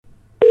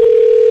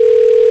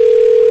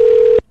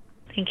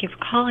Thank you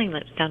for calling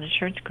Lipstone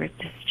Insurance Group.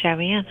 This is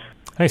Joanne.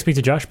 Can I speak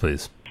to Josh,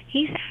 please?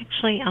 He's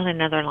actually on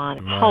another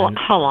line. Hold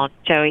on,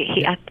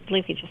 Joey. I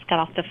believe he just got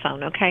off the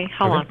phone, okay?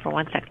 Hold on for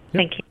 1 second. Yep.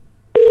 Thank you.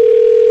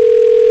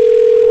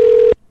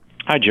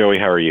 Hi, Joey.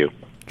 How are you?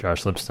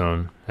 Josh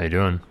Lipstone. How you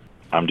doing?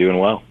 I'm doing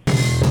well.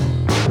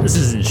 This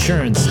is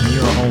insurance in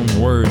your own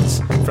words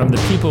from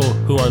the people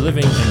who are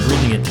living and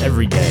breathing it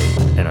every day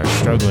and are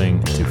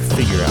struggling to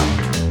figure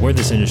out where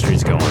this industry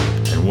is going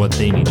and what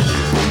they need to do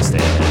to stay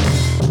ahead.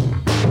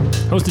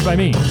 Hosted by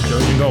me,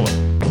 Joey Giangola.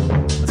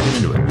 Let's get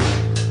into it.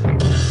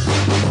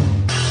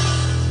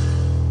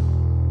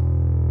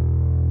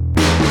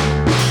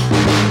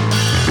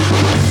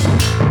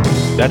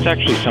 That's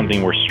actually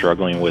something we're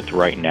struggling with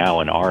right now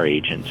in our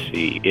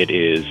agency. It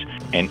is,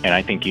 and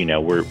I think you know,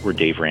 we're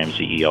Dave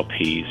Ramsey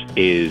ELPs,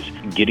 is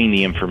getting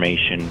the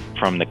information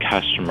from the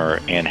customer,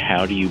 and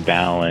how do you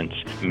balance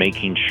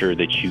making sure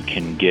that you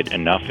can get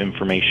enough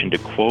information to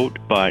quote,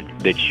 but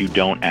that you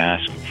don't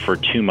ask for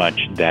too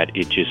much that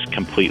it just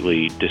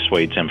completely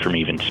dissuades them from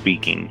even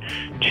speaking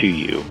to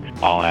you.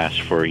 I'll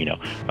ask for,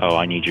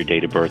 I need your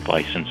date of birth,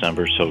 license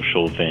number,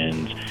 social,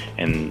 VINs,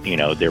 and,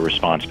 their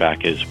response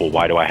back is, well,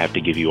 why do I have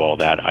to give you all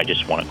that? I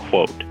just want to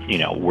quote.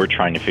 We're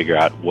trying to figure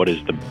out what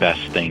is the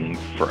best thing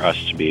for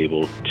us to be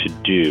able to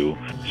do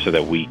so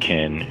that we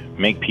can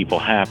make people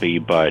happy,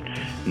 but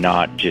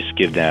not just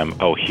give them,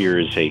 oh,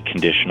 here's a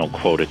conditional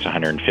quote, it's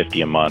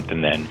 $150 a month,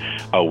 and then,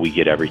 oh, we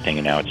get everything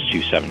and now it's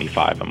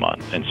 $275 a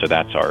month. And so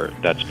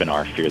that's been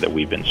our fear that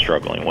we've been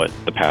struggling with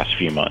the past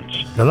few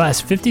months. The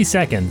last 50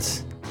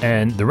 seconds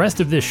and the rest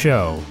of this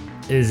show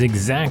is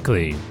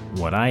exactly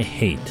what I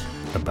hate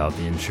about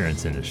the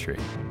insurance industry.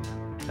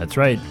 That's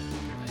right,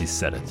 I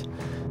said it.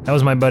 That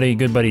was my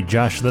good buddy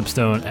Josh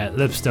Lipstone at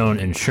Lipstone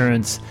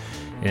Insurance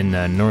in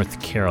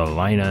North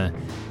Carolina,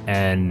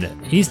 and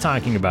he's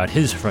talking about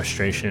his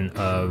frustration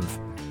of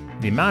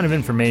the amount of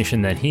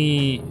information that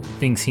he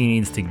thinks he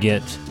needs to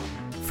get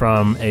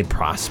from a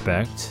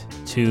prospect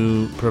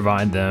to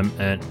provide them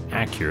an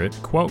accurate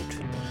quote,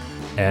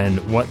 and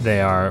what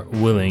they are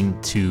willing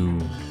to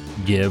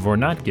give or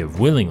not give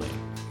willingly.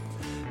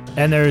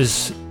 And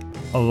there's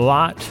a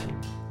lot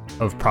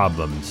of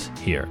problems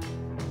here,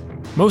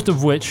 most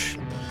of which,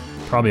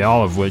 probably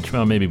all of which,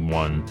 well, maybe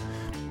one,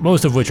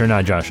 most of which are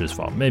not Josh's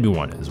fault. Maybe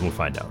one is, we'll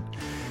find out.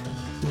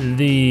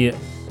 The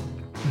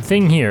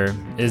thing here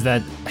is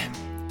that,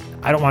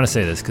 I don't want to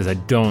say this because I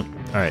don't,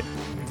 all right.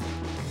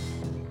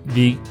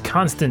 The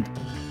constant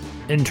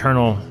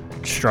internal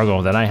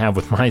struggle that I have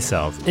with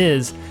myself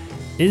is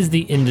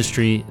the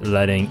industry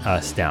letting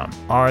us down?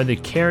 Are the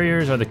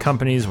carriers, are the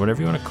companies,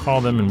 whatever you want to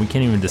call them, and we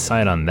can't even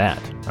decide on that.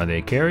 Are they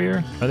a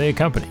carrier? Are they a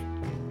company?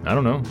 I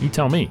don't know. You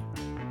tell me.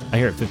 I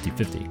hear it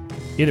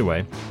 50-50. Either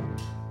way,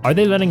 are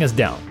they letting us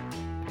down?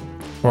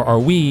 Or are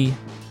we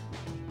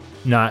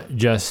not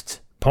just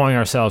pulling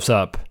ourselves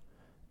up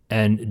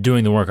and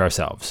doing the work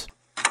ourselves?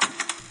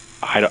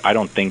 I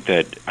don't think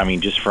that,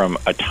 just from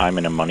a time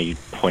and a money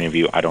point of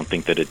view, I don't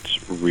think that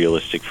it's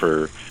realistic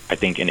for,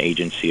 an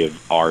agency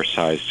of our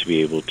size to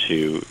be able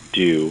to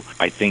do.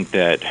 I think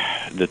that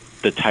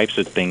the types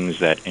of things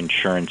that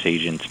insurance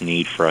agents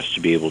need for us to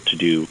be able to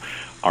do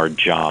our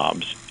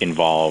jobs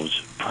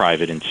involves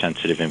private and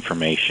sensitive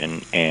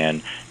information,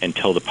 and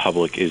until the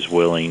public is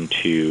willing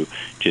to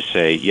just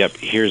say, yep,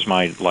 here's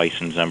my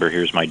license number,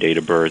 here's my date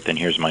of birth, and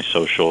here's my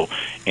social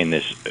in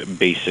this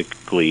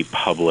basically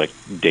public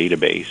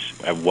database,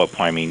 at what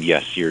point,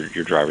 yes, your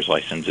driver's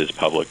license is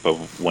public, but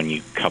when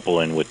you couple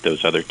in with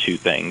those other two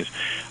things,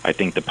 I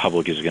think the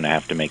public is going to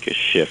have to make a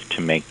shift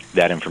to make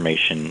that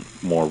information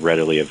more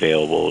readily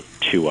available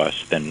to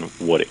us than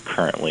what it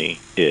currently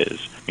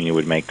is. It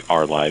would make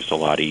our lives a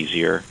lot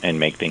easier and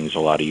make things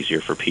a lot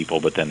easier for people,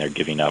 but then they're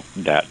giving up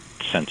that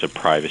sense of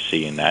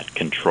privacy and that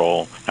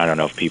control. I don't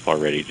know if people are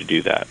ready to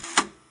do that.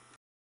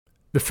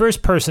 The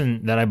first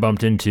person that I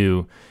bumped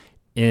into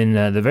in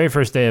the very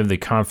first day of the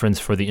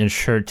conference for the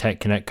InsurTech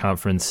Connect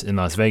conference in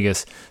Las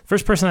Vegas,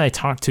 first person I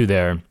talked to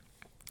there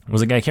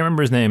was a guy, I can't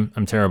remember his name,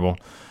 I'm terrible,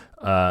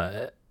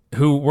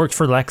 who worked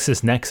for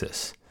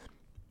LexisNexis.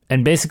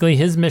 And basically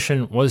his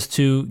mission was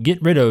to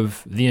get rid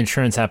of the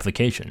insurance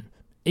application.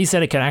 He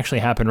said it could actually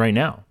happen right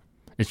now.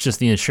 It's just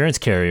the insurance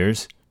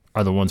carriers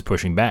are the ones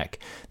pushing back.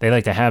 They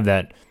like to have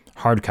that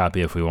hard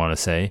copy, if we want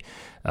to say,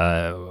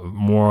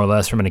 more or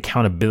less from an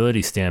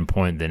accountability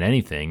standpoint than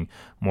anything.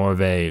 More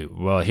of a,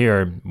 well,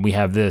 here we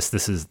have this.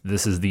 This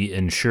is the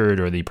insured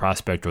or the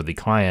prospect or the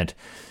client,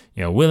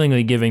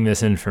 willingly giving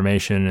this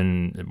information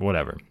and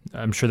whatever.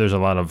 I'm sure there's a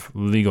lot of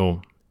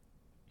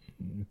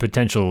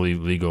potentially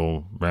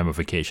legal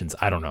ramifications.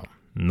 I don't know.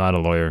 I'm not a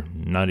lawyer,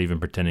 not even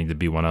pretending to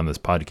be one on this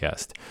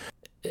podcast.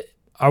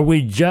 Are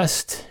we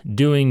just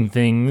doing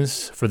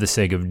things for the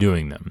sake of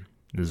doing them?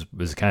 This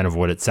is kind of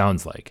what it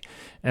sounds like.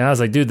 And I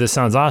was like, dude, this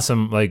sounds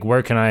awesome. Like,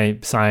 where can I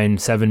sign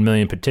 7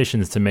 million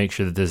petitions to make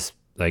sure that this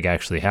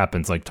actually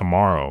happens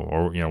tomorrow?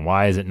 Or,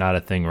 why is it not a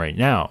thing right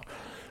now?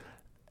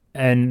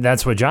 And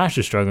that's what Josh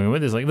is struggling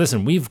with, is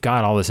listen, we've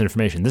got all this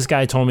information. This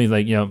guy told me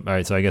all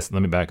right, so I guess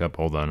let me back up.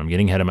 Hold on. I'm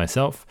getting ahead of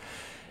myself.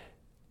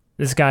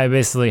 this guy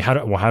basically, how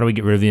do we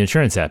get rid of the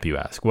insurance app, you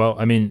ask? Well,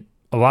 I mean,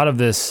 a lot of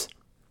this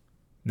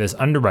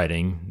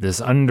underwriting,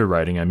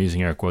 I'm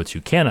using air quotes,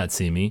 you cannot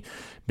see me,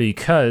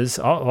 because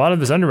a lot of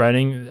this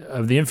underwriting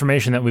of the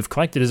information that we've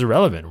collected is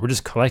irrelevant. We're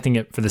just collecting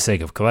it for the sake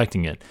of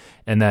collecting it.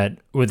 And that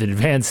with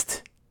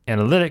advanced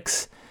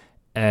analytics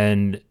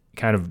and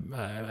kind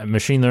of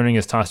machine learning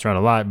is tossed around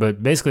a lot,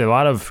 but basically a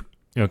lot of,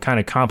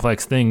 kind of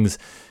complex things,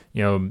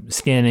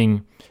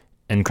 scanning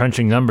and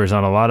crunching numbers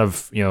on a lot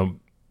of,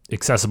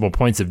 accessible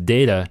points of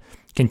data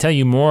can tell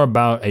you more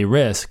about a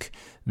risk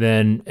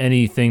than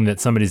anything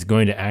that somebody's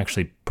going to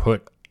actually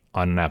put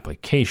on an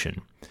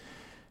application.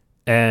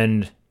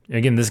 And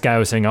again, this guy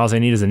was saying, all I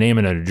need is a name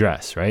and an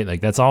address, right?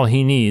 Like that's all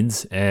he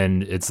needs.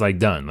 And it's like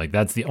done. Like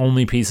that's the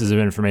only pieces of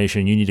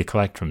information you need to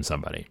collect from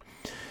somebody.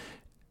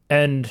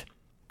 And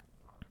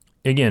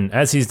again,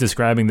 as he's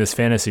describing this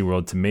fantasy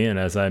world to me, and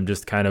as I'm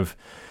just kind of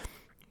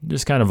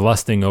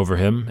lusting over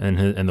him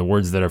and the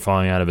words that are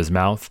falling out of his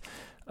mouth,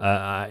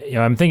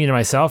 I'm thinking to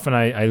myself, and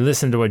I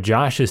listen to what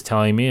Josh is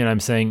telling me, and I'm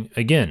saying,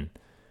 again,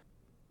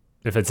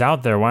 if it's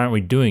out there, why aren't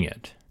we doing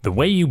it? The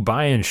way you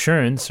buy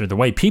insurance, or the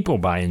way people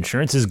buy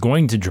insurance, is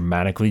going to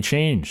dramatically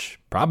change,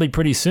 probably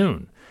pretty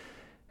soon.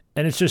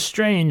 And it's just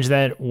strange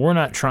that we're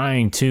not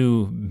trying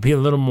to be a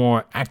little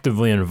more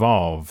actively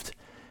involved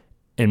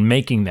in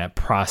making that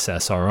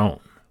process our own.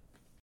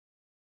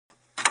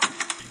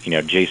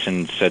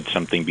 Jason said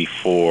something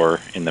before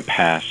in the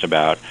past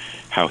about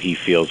how he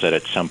feels that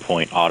at some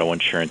point auto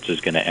insurance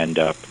is going to end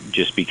up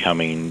just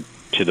becoming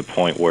to the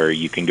point where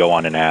you can go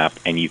on an app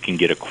and you can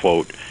get a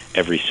quote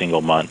every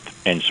single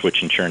month and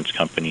switch insurance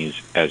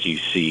companies as you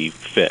see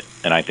fit.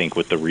 And I think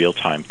with the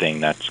real-time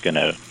thing, that's going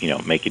to,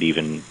 make it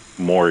even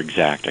more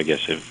exact, I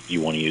guess, if you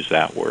want to use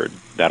that word.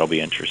 That'll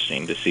be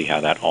interesting to see how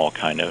that all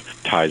kind of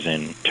ties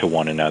in to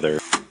one another.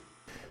 I'm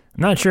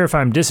not sure if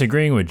I'm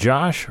disagreeing with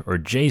Josh or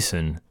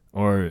Jason,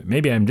 or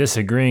maybe I'm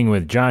disagreeing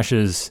with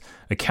Josh's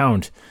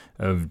account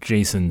of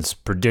Jason's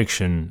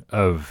prediction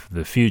of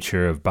the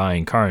future of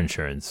buying car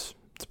insurance.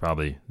 It's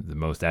probably the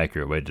most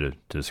accurate way to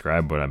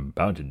describe what I'm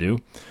about to do.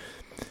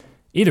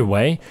 Either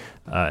way,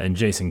 and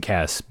Jason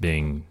Cass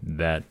being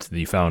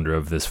the founder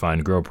of this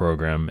Find Grow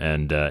program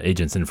and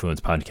Agents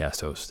Influence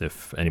podcast host.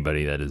 If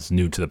anybody that is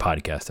new to the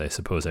podcast, I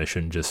suppose I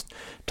shouldn't just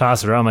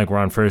toss it around like we're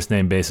on first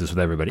name basis with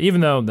everybody,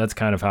 even though that's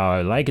kind of how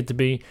I like it to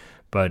be,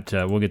 but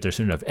we'll get there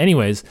soon enough.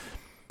 Anyways,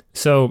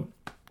 so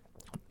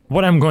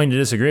what I'm going to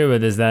disagree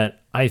with is that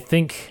I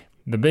think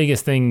the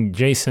biggest thing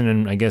Jason,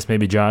 and I guess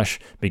maybe Josh,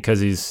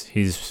 because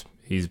he's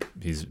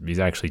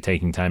actually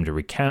taking time to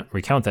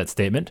recount that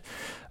statement,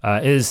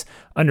 is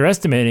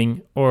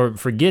underestimating or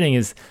forgetting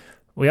is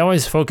we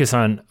always focus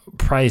on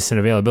price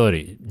and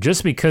availability.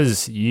 Just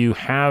because you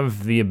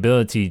have the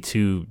ability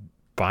to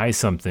buy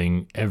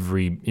something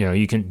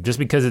you can, just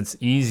because it's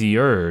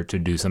easier to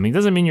do something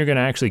doesn't mean you're going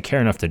to actually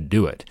care enough to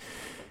do it.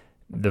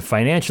 The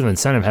financial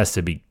incentive has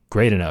to be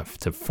great enough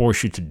to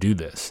force you to do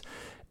this.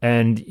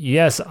 And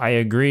yes, I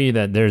agree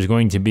that there's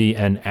going to be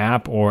an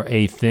app or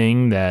a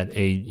thing that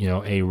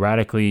a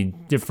radically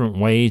different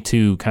way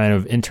to kind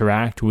of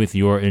interact with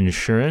your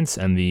insurance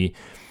and the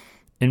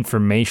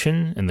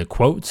information and the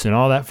quotes and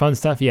all that fun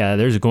stuff. Yeah,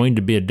 there's going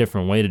to be a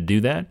different way to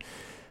do that.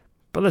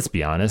 But let's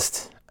be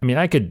honest. I mean,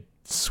 I could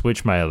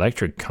switch my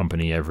electric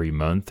company every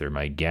month or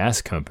my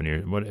gas company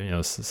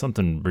or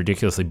something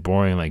ridiculously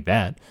boring like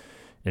that.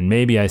 And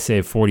maybe I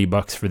save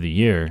 $40 for the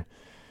year.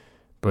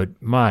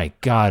 But my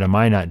God, am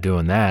I not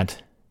doing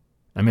that?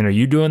 I mean, are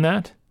you doing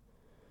that?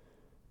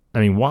 I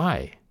mean,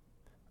 why?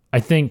 I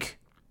think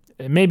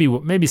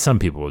maybe some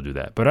people will do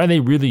that, but are they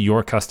really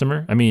your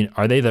customer? I mean,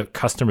 are they the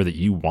customer that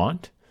you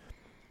want?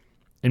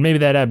 And maybe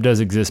that app does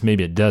exist,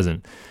 maybe it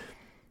doesn't.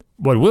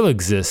 What will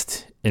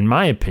exist, in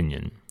my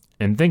opinion,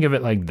 and think of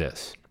it like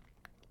this.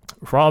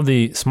 For all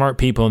the smart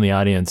people in the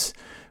audience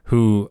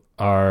who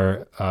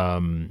are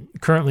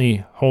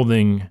currently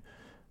holding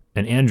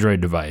an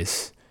Android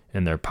device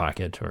in their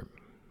pocket or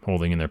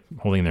holding in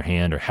their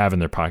hand or have in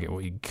their pocket.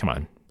 Well, come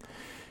on.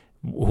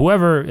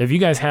 Whoever, if you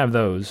guys have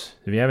those,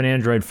 if you have an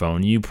Android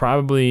phone, you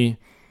probably,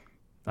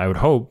 I would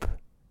hope,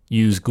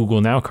 use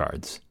Google Now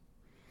cards.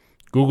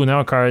 Google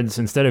Now cards,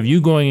 instead of you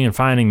going and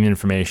finding the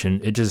information,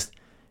 it just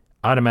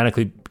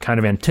automatically kind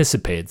of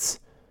anticipates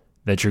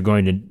that you're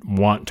going to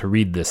want to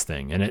read this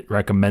thing, and it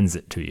recommends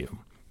it to you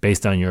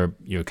based on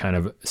your kind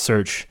of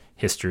search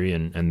history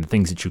and the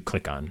things that you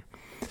click on.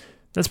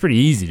 That's pretty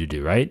easy to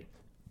do, right?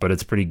 But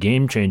it's pretty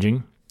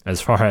game-changing as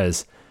far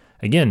as,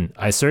 again,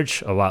 I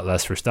search a lot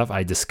less for stuff.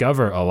 I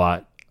discover a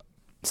lot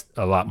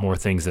more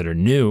things that are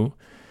new.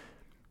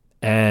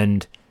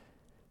 And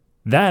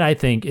that, I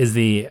think, is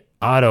the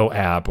auto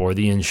app or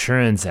the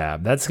insurance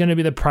app. That's going to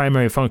be the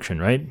primary function,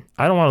 right?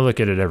 I don't want to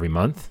look at it every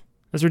month.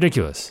 That's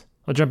ridiculous.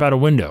 I'll jump out a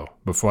window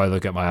before I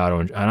look at my auto.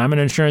 And I'm an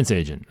insurance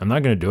agent. I'm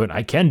not going to do it.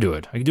 I can do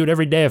it. I can do it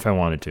every day if I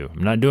wanted to.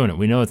 I'm not doing it.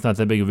 We know it's not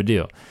that big of a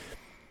deal.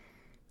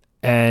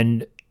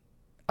 And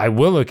I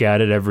will look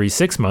at it every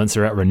 6 months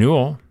or at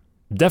renewal,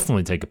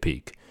 definitely take a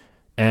peek.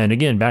 And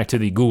again, back to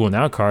the Google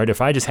Now card,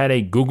 if I just had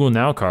a Google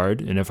Now card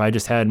and if I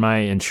just had my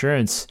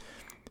insurance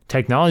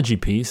technology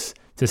piece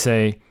to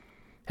say,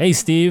 hey,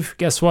 Steve,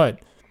 guess what?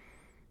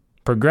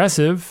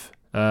 Progressive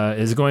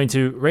is going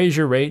to raise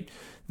your rate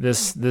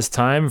this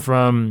time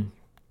from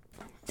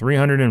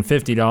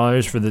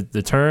 $350 for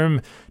the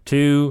term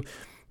to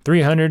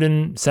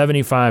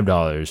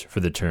 $375 for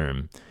the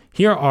term.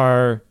 Here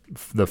are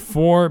the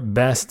 4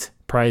 best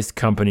priced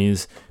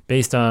companies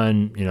based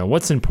on,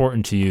 what's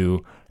important to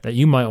you that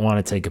you might want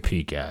to take a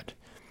peek at.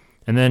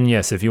 And then,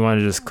 yes, if you want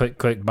to just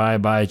click,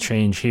 buy,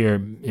 change here,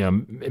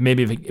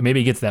 maybe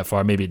it gets that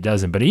far, maybe it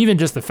doesn't. But even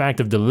just the fact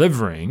of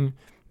delivering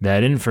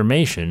that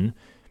information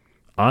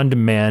on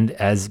demand,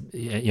 as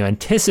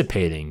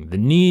anticipating the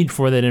need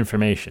for that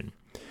information.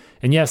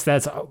 And yes,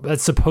 that's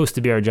supposed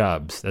to be our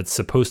jobs. That's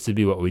supposed to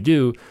be what we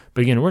do.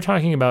 But again, we're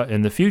talking about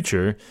in the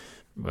future,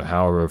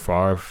 however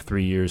far,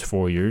 3 years,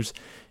 4 years.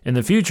 In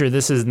the future,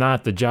 this is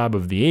not the job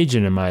of the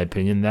agent, in my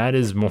opinion. That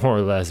is more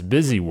or less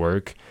busy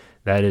work.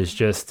 That is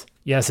just,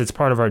 yes, it's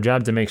part of our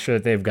job to make sure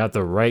that they've got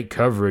the right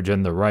coverage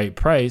and the right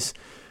price.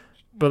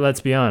 But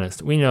let's be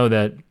honest. We know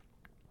that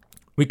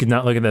we could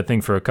not look at that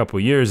thing for a couple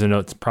of years and know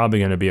it's probably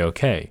going to be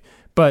okay.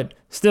 But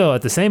still,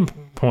 at the same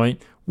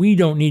point, we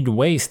don't need to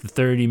waste the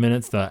 30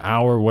 minutes, the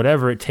hour,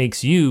 whatever it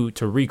takes you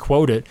to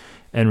requote it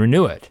and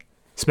renew it,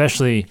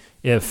 especially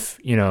if,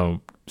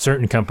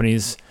 certain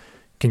companies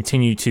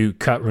continue to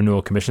cut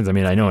renewal commissions. I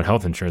mean, I know in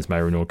health insurance, my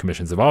renewal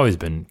commissions have always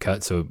been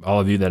cut. So all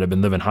of you that have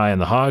been living high on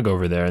the hog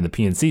over there in the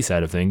P&C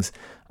side of things,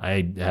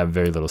 I have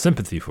very little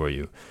sympathy for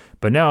you.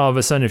 But now all of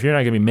a sudden, if you're not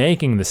going to be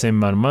making the same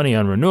amount of money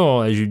on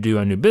renewal as you do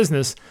on new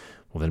business,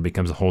 well, then it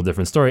becomes a whole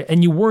different story.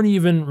 And you weren't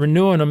even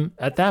renewing them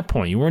at that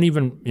point. You weren't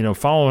even,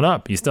 following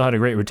up. You still had a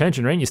great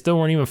retention rate. You still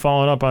weren't even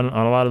following up on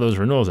a lot of those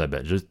renewals, I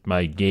bet. Just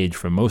my gauge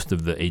from most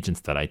of the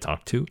agents that I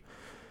talk to.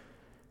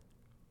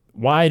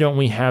 Why don't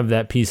we have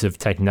that piece of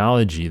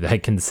technology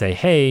that can say,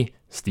 hey,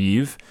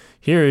 Steve,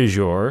 here is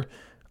your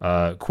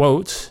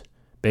quotes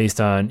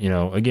based on,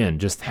 again,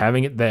 just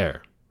having it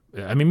there.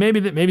 I mean,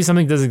 maybe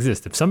something does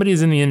exist. If somebody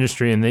is in the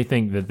industry and they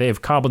think that they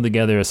have cobbled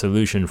together a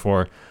solution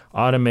for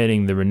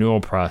automating the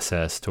renewal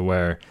process to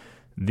where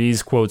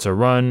these quotes are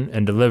run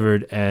and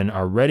delivered and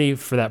are ready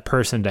for that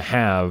person to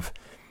have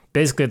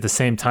basically at the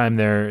same time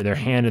they're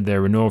handed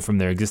their renewal from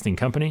their existing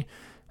company,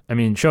 I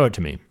mean, show it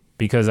to me.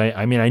 Because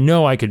I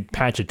know I could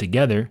patch it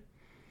together,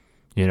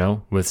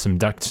 with some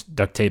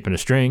duct tape and a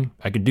string.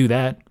 I could do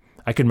that.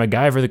 I could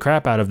MacGyver the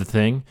crap out of the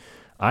thing.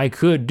 I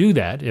could do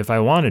that if I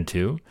wanted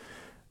to.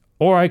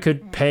 Or I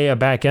could pay a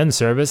back-end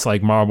service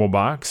like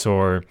Marblebox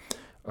or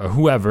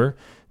whoever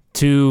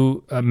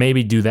to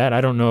maybe do that.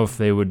 I don't know if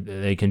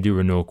they can do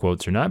renewal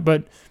quotes or not,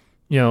 but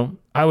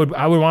I would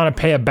want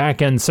to pay a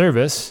back-end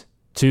service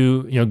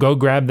to go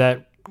grab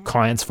that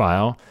client's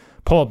file,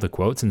 pull up the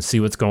quotes, and see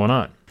what's going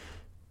on.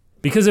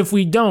 Because if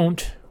we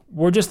don't,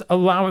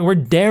 we're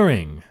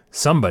daring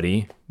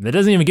somebody that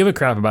doesn't even give a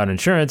crap about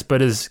insurance,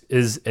 but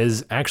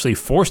is actually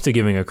forced to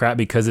giving a crap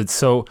because it's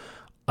so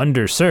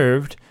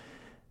underserved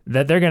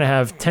that they're going to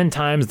have 10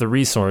 times the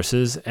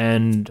resources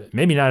and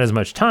maybe not as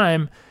much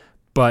time,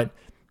 but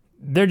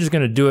they're just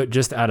going to do it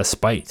just out of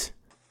spite.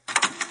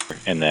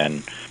 And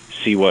then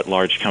see what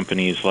large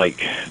companies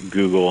like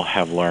Google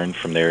have learned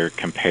from their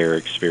compare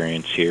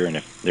experience here, and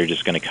if they're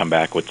just going to come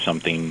back with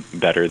something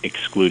better,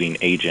 excluding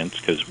agents,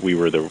 because we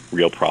were the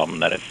real problem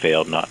that it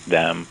failed, not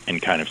them,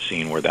 and kind of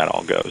seeing where that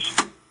all goes.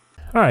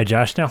 All right,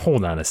 Josh, now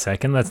hold on a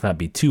second. Let's not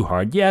be too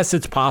hard. Yes,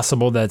 it's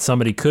possible that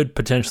somebody could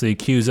potentially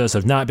accuse us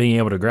of not being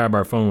able to grab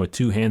our phone with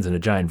 2 hands and a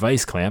giant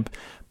vice clamp,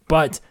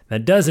 but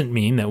that doesn't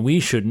mean that we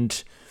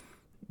shouldn't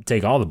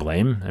take all the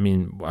blame. I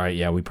mean, all right,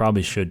 yeah, we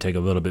probably should take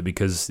a little bit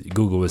because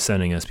Google was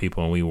sending us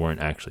people and we weren't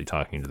actually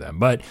talking to them.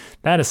 But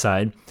that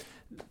aside,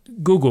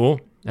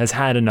 Google has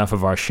had enough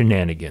of our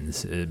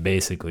shenanigans,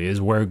 basically, is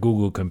where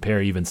Google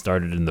Compare even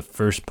started in the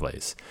first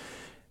place.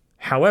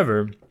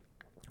 However,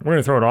 we're going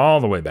to throw it all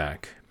the way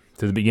back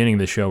to the beginning of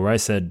the show where I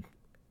said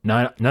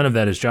none of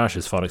that is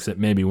Josh's fault except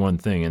maybe one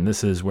thing, and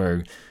this is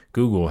where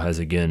Google has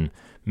again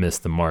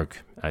missed the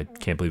mark. I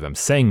can't believe I'm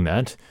saying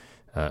that.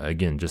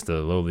 Again, just a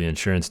lowly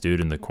insurance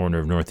dude in the corner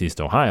of Northeast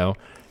Ohio.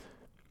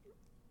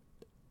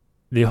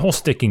 The whole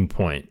sticking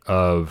point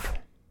of,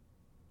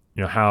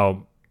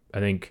 how I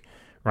think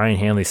Ryan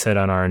Hanley said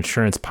on our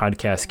insurance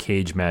podcast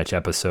cage match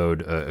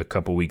episode a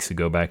couple weeks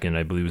ago, back in,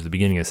 I believe it was the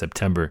beginning of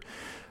September,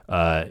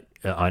 on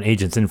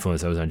Agents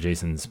Influence. I was on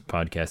Jason's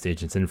podcast,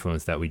 Agents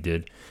Influence, that we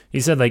did. He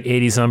said like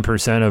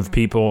 80% of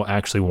people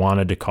actually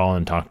wanted to call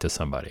and talk to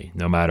somebody,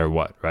 no matter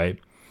what, right?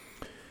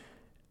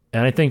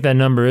 And I think that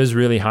number is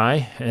really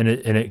high, and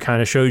it kind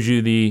of shows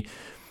you the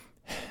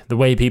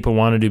way people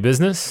want to do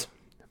business.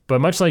 But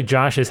much like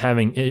Josh is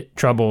having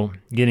trouble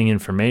getting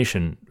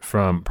information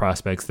from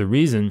prospects, the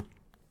reason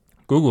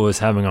Google is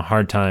having a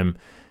hard time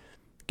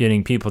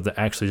getting people to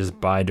actually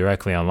just buy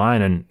directly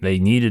online, and they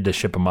needed to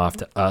ship them off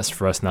to us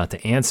for us not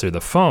to answer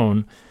the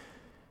phone,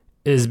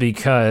 is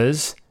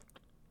because,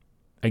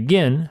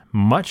 again,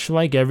 much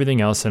like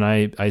everything else, and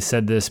I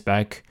said this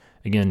back,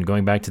 again,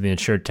 going back to the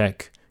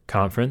InsurTech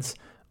conference,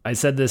 I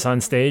said this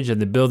on stage at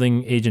the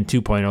Building Agent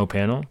 2.0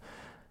 panel.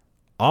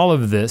 all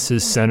of this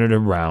is centered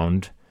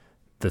around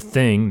the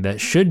thing that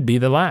should be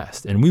the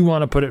last, and we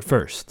want to put it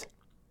first.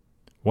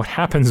 What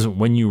happens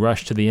when you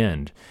rush to the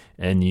end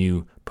and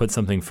you put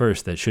something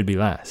first that should be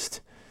last?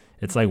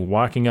 It's like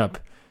walking up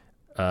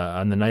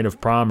on the night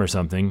of prom or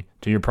something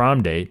to your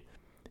prom date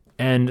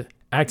and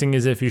acting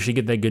as if you should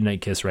get that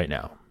goodnight kiss right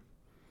now.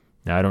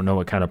 Now, I don't know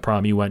what kind of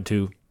prom you went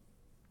to.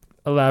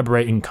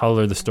 Elaborate and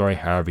color the story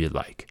however you'd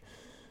like.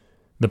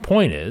 The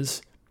point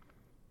is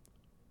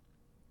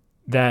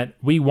that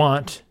we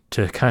want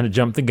to kind of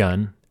jump the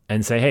gun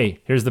and say, hey,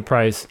 here's the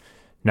price,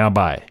 now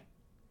buy.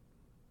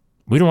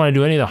 We don't want to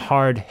do any of the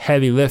hard,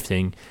 heavy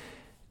lifting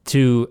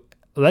to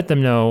let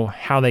them know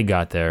how they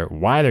got there,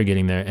 why they're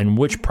getting there, and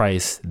which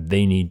price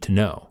they need to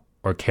know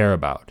or care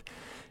about.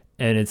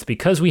 And it's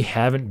because we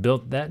haven't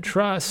built that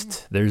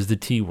trust, there's the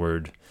T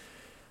word,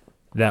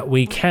 that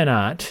we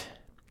cannot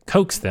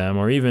coax them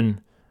or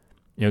even,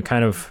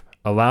 kind of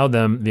allow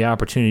them the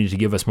opportunity to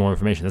give us more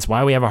information. That's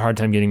why we have a hard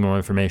time getting more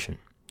information.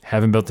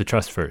 Haven't built the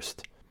trust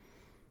first.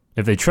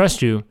 If they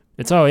trust you,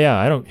 it's,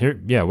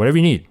 whatever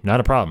you need, not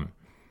a problem.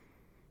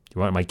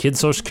 You want my kids'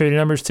 social security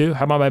numbers too?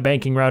 How about my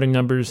banking routing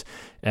numbers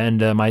and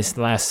my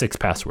last 6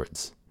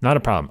 passwords? Not a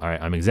problem. All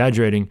right, I'm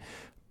exaggerating,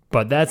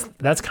 but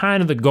that's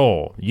kind of the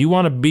goal. You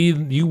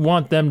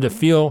want them to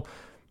feel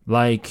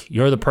like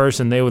you're the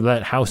person they would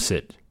let house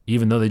sit,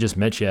 even though they just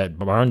met you at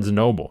Barnes &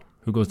 Noble.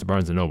 Who goes to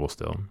Barnes & Noble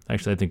still?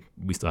 Actually, I think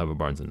we still have a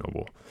Barnes &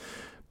 Noble.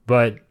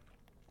 But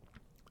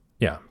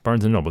yeah,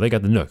 Barnes & Noble, they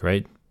got the Nook,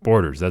 right?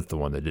 Borders, that's the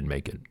one that didn't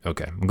make it.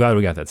 Okay, I'm glad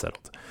we got that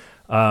settled.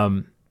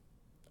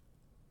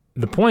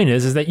 The point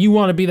is that you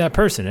want to be that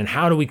person. And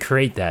how do we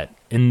create that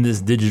in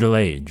this digital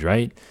age,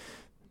 right?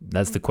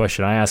 That's the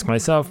question I ask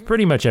myself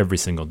pretty much every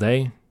single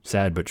day.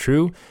 Sad but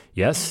true,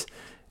 yes.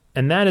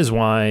 And that is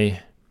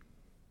why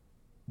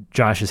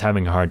Josh is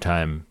having a hard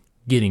time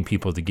getting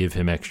people to give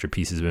him extra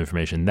pieces of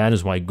information. That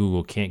is why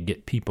Google can't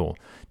get people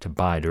to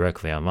buy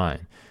directly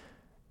online.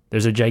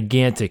 There's a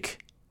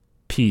gigantic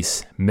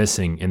piece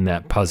missing in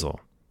that puzzle.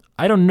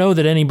 I don't know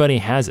that anybody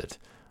has it.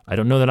 I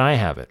don't know that I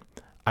have it.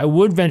 I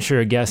would venture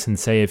a guess and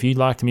say if you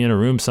locked me in a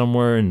room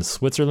somewhere in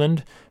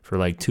Switzerland for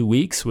like 2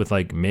 weeks with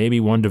like maybe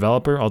one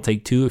developer, I'll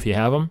take 2 if you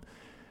have them.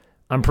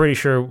 I'm pretty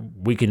sure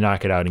we could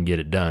knock it out and get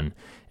it done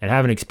and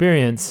have an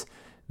experience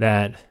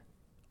that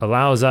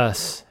allows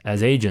us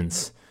as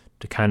agents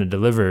to kind of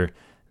deliver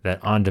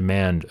that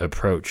on-demand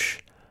approach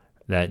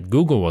that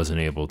Google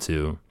wasn't able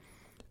to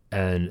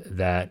and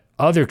that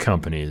other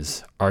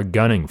companies are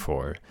gunning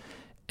for.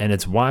 And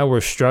it's why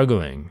we're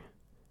struggling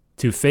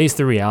to face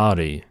the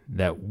reality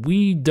that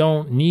we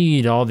don't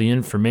need all the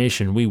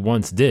information we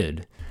once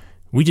did.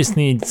 We just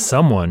need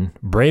someone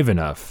brave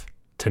enough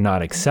to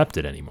not accept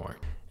it anymore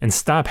and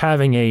stop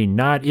having a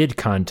not it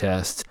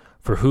contest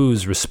for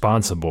who's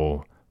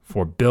responsible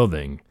for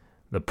building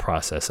the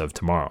process of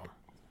tomorrow.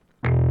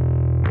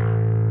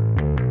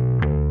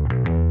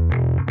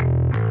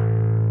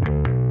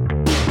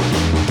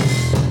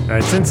 All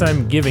right, since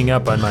I'm giving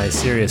up on my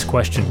serious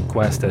question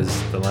quest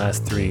as the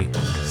last 3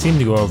 seem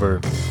to go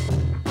over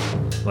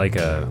like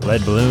a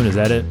lead balloon, is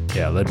that it?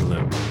 Yeah, lead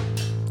balloon.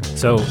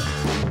 So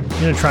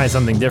I'm going to try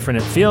something different.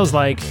 It feels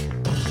like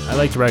I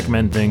like to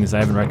recommend things. I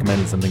haven't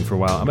recommended something for a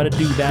while. I'm going to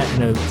do that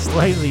in a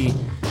slightly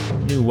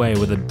new way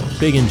with a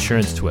big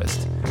insurance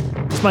twist.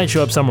 This might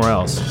show up somewhere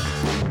else,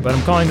 but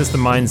I'm calling this the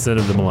mindset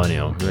of the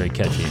millennial. Very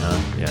catchy, huh?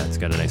 Yeah, it's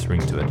got a nice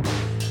ring to it.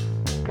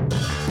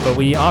 But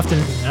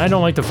I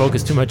don't like to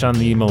focus too much on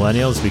the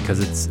millennials because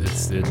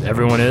it's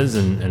everyone is,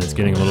 and it's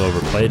getting a little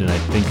overplayed, and I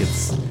think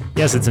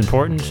it's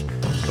important,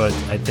 but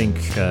I think,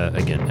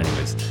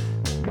 anyways,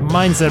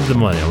 mindset of the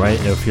millennial, right?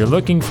 If you're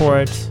looking for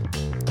it,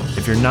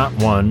 if you're not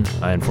one,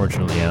 I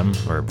unfortunately am,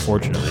 or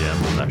fortunately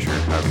am, I'm not sure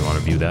however you want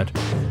to view that.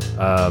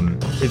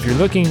 If you're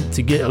looking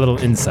to get a little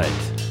insight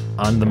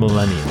on the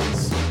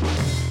millennials,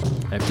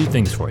 I have 2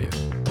 things for you.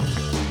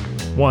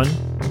 One,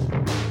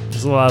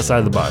 it's a little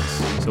outside the box,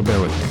 so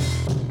bear with me.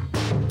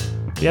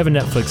 If you have a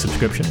Netflix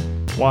subscription,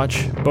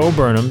 watch Bo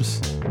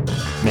Burnham's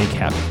Make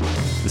Happy.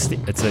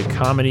 It's a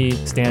comedy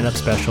stand-up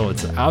special.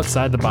 It's an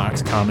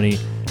outside-the-box comedy.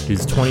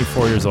 Dude's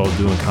 24 years old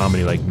doing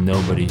comedy like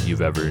nobody you've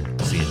ever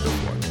seen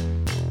before.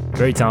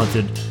 Very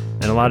talented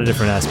in a lot of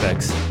different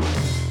aspects.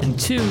 And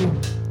 2,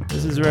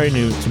 this is very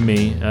new to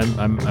me.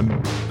 I'm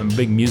a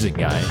big music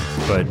guy,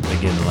 but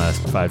again, the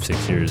last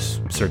 5-6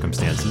 years,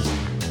 circumstances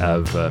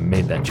have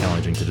made that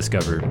challenging to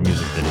discover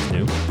music that is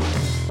new.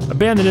 A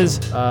band that is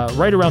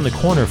right around the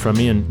corner from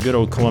me in good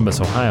old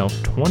Columbus, Ohio,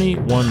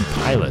 21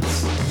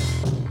 Pilots,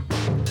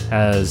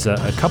 has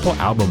a couple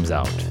albums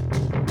out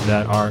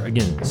that are,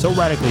 again, so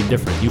radically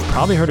different. You've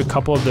probably heard a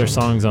couple of their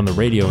songs on the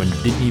radio and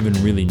didn't even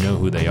really know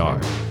who they are.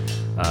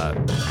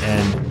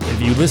 And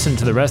if you listen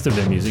to the rest of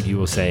their music, you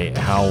will say,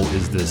 how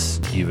is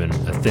this even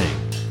a thing?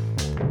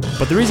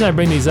 But the reason I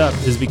bring these up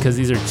is because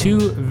these are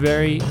 2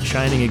 very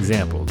shining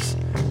examples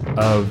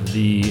of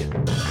the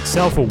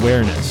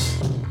self-awareness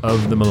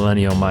of the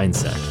millennial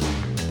mindset.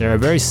 They're a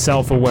very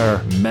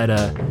self-aware,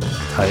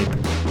 meta-type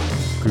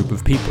group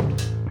of people.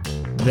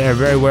 they're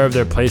very aware of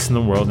their place in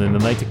the world, and they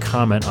like to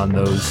comment on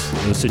those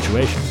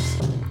situations.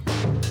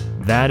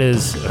 That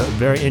is a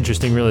very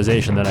interesting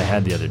realization that I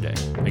had the other day.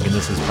 Again,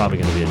 this is probably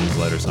going to be a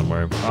newsletter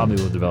somewhere. Probably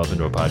will develop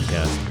into a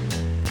podcast.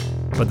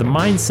 But the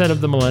mindset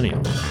of the millennial.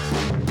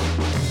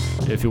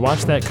 If you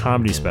watch that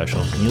comedy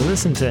special and you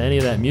listen to any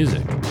of that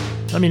music,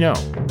 let me know.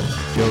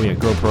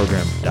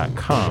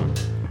 Joey@growprogram.com.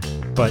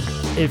 But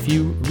if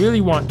you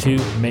really want to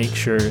make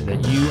sure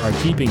that you are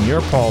keeping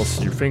your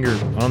pulse, your finger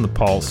on the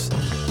pulse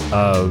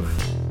of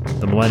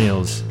the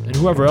millennials and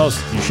whoever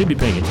else you should be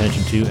paying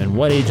attention to and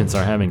what agents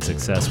are having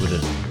success with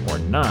it or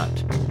not,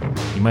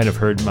 you might have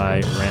heard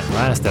my rant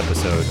last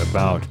episode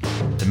about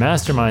the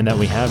mastermind that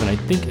we have, and I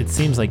think it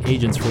seems like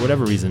agents, for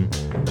whatever reason,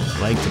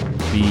 like to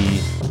be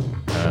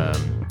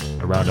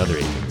around other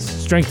agents.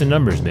 Strength in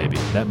numbers, maybe.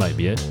 That might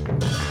be it.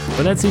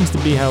 But that seems to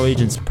be how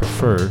agents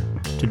prefer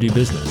to do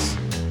business.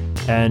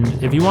 And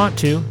if you want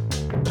to,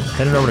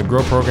 head on over to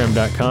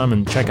growprogram.com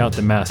and check out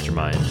the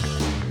mastermind,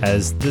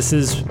 as this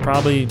is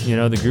probably,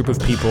 the group of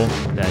people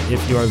that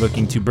if you are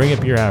looking to bring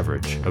up your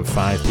average of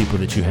 5 people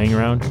that you hang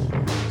around,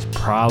 it's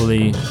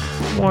probably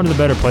one of the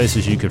better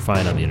places you could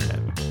find on the internet.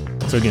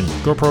 So again,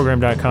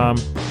 growprogram.com,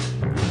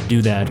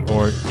 do that,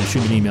 or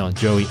shoot me an email at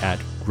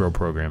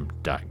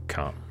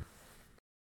joey@growprogram.com.